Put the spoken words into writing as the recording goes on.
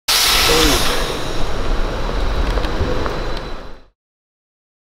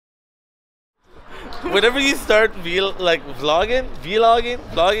whenever you start vlogging,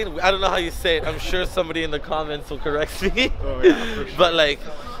 I don't know how you say it. I'm sure somebody in the comments will correct me. Oh yeah, for sure. But like,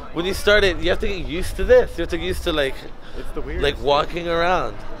 when you start it, you have to get used to this. You have to get used to like, it's the weirdest. Like walking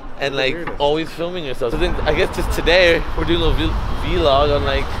around and like weirdest. always filming yourself. So then I guess just today we're doing a little vlog on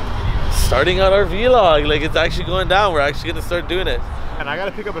like starting out our vlog. Like it's actually going down. We're actually gonna start doing it. And I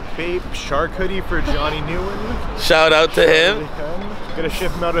gotta pick up a Babe Shark hoodie for Johnny Newen. Shout out to him. Gonna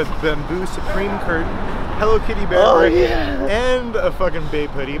ship him out a bamboo Supreme curtain, Hello Kitty bear, and a fucking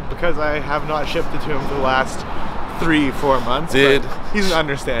Babe hoodie because I have not shipped it to him for the last 3-4 months. Dude, he's an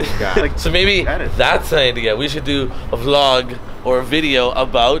understanding guy. Like, so maybe that's an idea. We should do a vlog or a video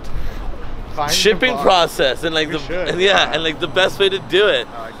about shipping process and like and like the best way to do it.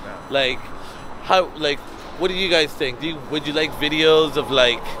 I like that. Like how, like, what do you guys think? Would you like videos of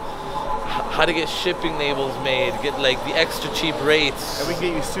like how to get shipping labels made, get like the extra cheap rates? And we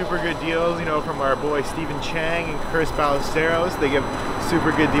can get you super good deals, you know, from our boy Stephen Chang and Chris Ballesteros. They give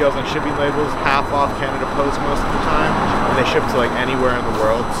super good deals on shipping labels, half off Canada Post most of the time, and they ship to like anywhere in the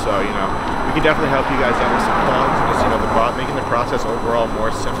world. So, you know, we can definitely help you guys out with some funds and just, you know, making the process overall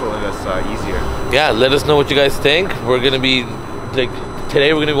more simple and just easier. Yeah, let us know what you guys think. We're gonna be like,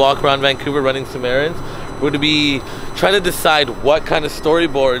 today we're gonna walk around Vancouver running some errands. We're going to be trying to decide what kind of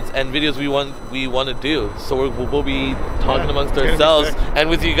storyboards and videos we want to do. So we'll be talking amongst ourselves and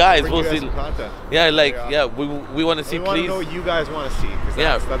with you guys. We'll see. Yeah, like we want to see. We want to know what you guys want to see.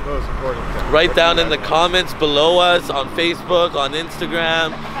 That's the most important thing. Write down in the comments below us on Facebook, on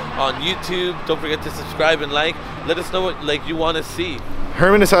Instagram, on YouTube. Don't forget to subscribe and like. Let us know what like you want to see.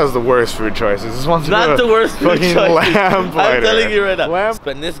 Herman just has the worst food choices. This one's not the worst food choices. I'm telling you right now.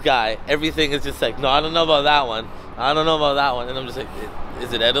 But this guy, everything is just like, no, I don't know about that one. I don't know about that one. And I'm just like,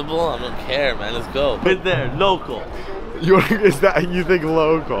 is it edible? I don't care, man. Let's go. Right there, local. You think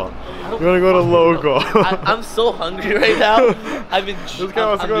local? You want to go to local? I'm so hungry right now. I'm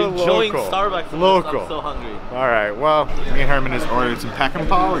enjoying Starbucks. Local. I'm so hungry. All right. Well, me and Herman just ordered some Peck and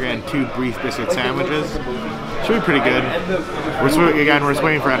Paw. We're getting 2 beef biscuit sandwiches. Should be pretty good. We're just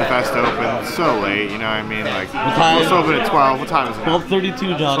waiting for NFS to open. It's so late, you know what I mean? Like, it's open at 12. What time is it?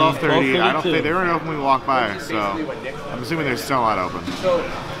 12:32, Johnny. 12:30. I don't think they weren't open when we walked by, so I'm assuming they're still not open.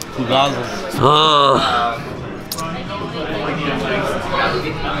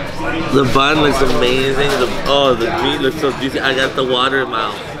 The bun looks amazing. The meat looks so juicy. I got the water in my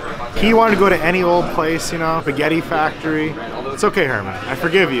mouth. He wanted to go to any old place, you know, spaghetti factory. It's okay, Herman. I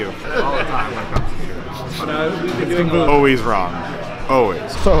forgive you. All the time when it comes to food. Always wrong.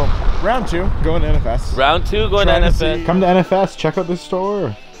 Always. So, round 2, going to NFS. Round 2, going to NFS. Come to NFS, check out this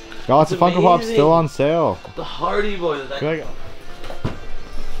store. Got lots of Funko Pops still on sale. The Hardy Boys. Hey,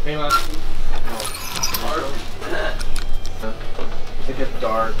 man. It's like a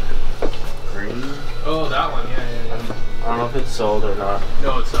dark green. Oh, that one, yeah. I don't know if it's sold or not.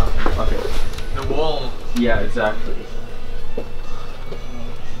 No, it's not. Okay. The wall. Yeah, exactly.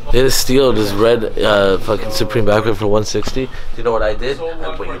 They had to steal this red fucking Supreme backpack for $160. Do you know what I did?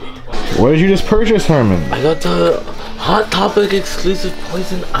 I waited. What did you just purchase, Herman? I got the Hot Topic exclusive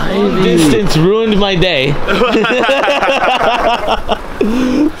Poison Ivy. Distance ruined my day.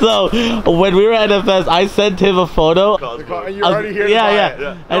 So when we were at NFS, I sent him a photo. You're already here to buy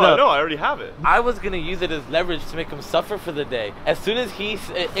it. I know. No, I already have it. I was gonna use it as leverage to make him suffer for the day. As soon as he,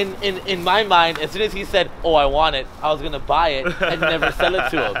 in my mind, as soon as he said, "Oh, I want it," I was gonna buy it and never sell it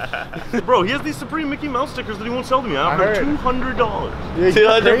to him. Bro, he has these Supreme Mickey Mouse stickers that he won't sell to me. I offered $200.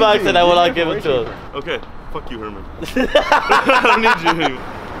 $200, and I will not give it to him. Okay, fuck you, Herman. I don't need you.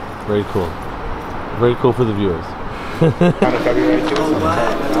 Very cool. Very cool for the viewers. Kind of February too.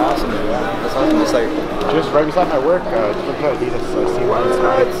 Awesome. That's awesome. It's like just right beside my work. He just see why it's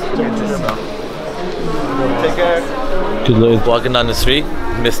nice. Take care. Good luck. Walking down the street,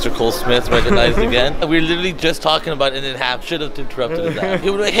 Mr. Cole Smith recognized again. We were literally just talking about it in half. Should have interrupted his ass. He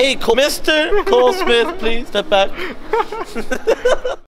was like, "Hey, Mr. Cole Smith, please step back."